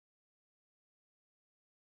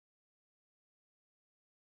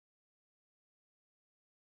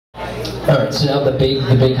All right, so now the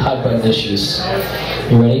big hot button issues.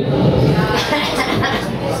 You ready?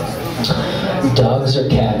 Dogs or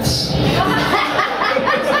cats?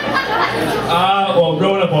 Well,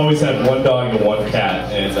 growing up, I always had one dog and one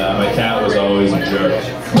cat, and my cat was always a jerk.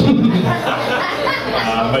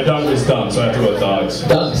 My dog was dumb, so I have to go with dogs.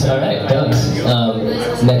 Dogs, all right, dogs.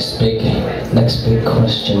 Next big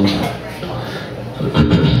question.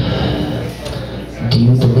 Do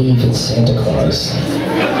you believe in Santa Claus?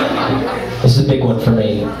 This is a big one for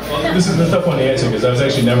me. Well, this is a tough one to answer because I was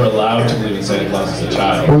actually never allowed to believe in Santa Claus as a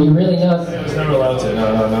child. Were you really not? I was never allowed to.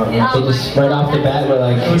 No. They just right off the bat were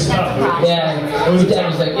like, It was tough. yeah. Your dad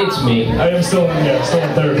was like, it's me. I am still in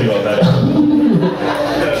therapy about that.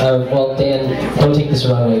 Well, Dan, don't take this the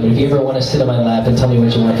wrong way, but if you ever want to sit on my lap and tell me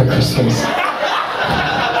what you want for Christmas.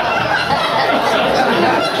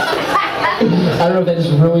 I don't know if that just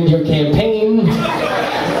ruined your campaign.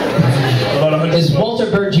 Is Walter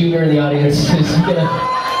Bird Jr. in the audience? Is he gonna,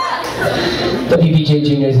 WPJ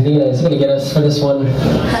Jr. is gonna get us for this one?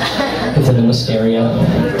 It's a little hysteria.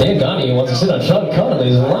 Dan Donahue wants to sit on Shaun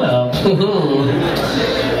Connolly's lap.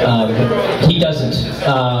 He doesn't.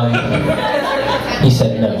 He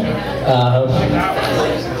said no.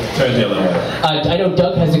 Turn the other way. I know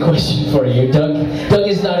Doug has a question for you. Doug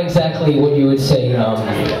is not exactly what you would say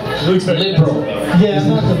liberal. Yeah, I'm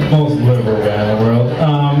not the most liberal guy in the world.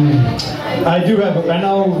 I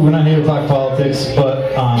know we're not here to talk politics,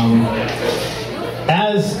 but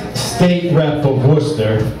as state rep of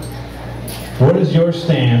Worcester, what is your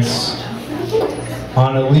stance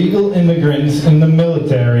on illegal immigrants in the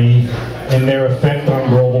military and their effect on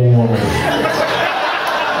global warming?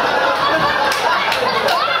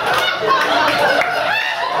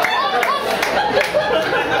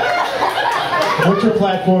 What's your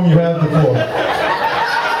platform you have before?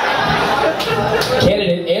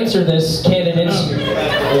 Candidate, answer this, candidates.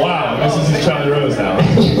 Wow, this is Charlie Rose now.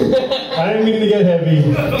 I didn't mean to get heavy.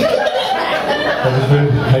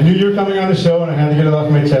 I knew you were coming on the show and I had to get it off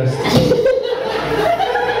my chest.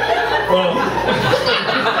 Well,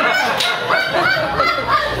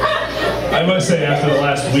 I must say, after the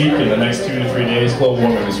last week and the next 2 to 3 days, global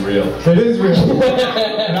warming is real. It is real.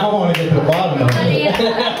 And I want to get to the bottom of it.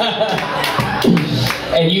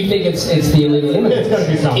 And you think it's the illegal immigrants? It's got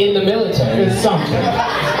to be something. In the military. It's something.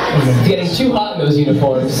 It's getting too hot in those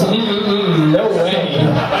uniforms. No way.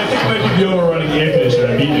 I think I might be overrunning the air conditioner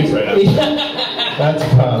at meetings right now. That's a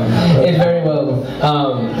problem. It very well.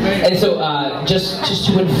 And so, just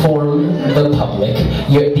to inform the public,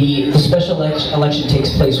 the special election takes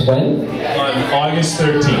place when? On August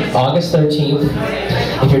 13th. August 13th.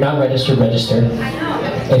 If you're not registered, register.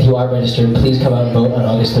 If you are registered, please come out and vote on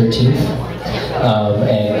August 13th.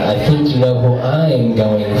 And I think you know who I'm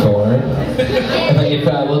going for.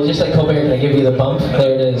 Well, just like Colbert, can I give you the bump?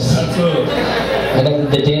 There it is. Absolutely. I got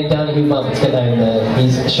the Dan Donahue bump. It's good.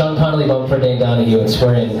 He's Shaun Connolly bump for Dan Donahue. And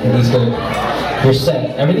swear in. And he's good. You're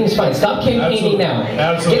set. Everything's fine. Stop campaigning now.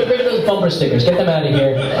 Absolutely. Get rid of those bumper stickers. Get them out of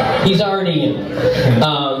here. He's already in.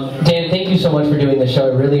 Dan, thank you so much for doing the show.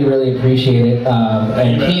 I really, really appreciate it.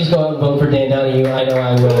 And please go out and vote for Dan Donahue. I know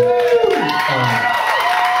I will.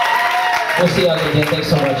 We'll see you all again. Thanks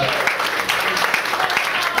so much.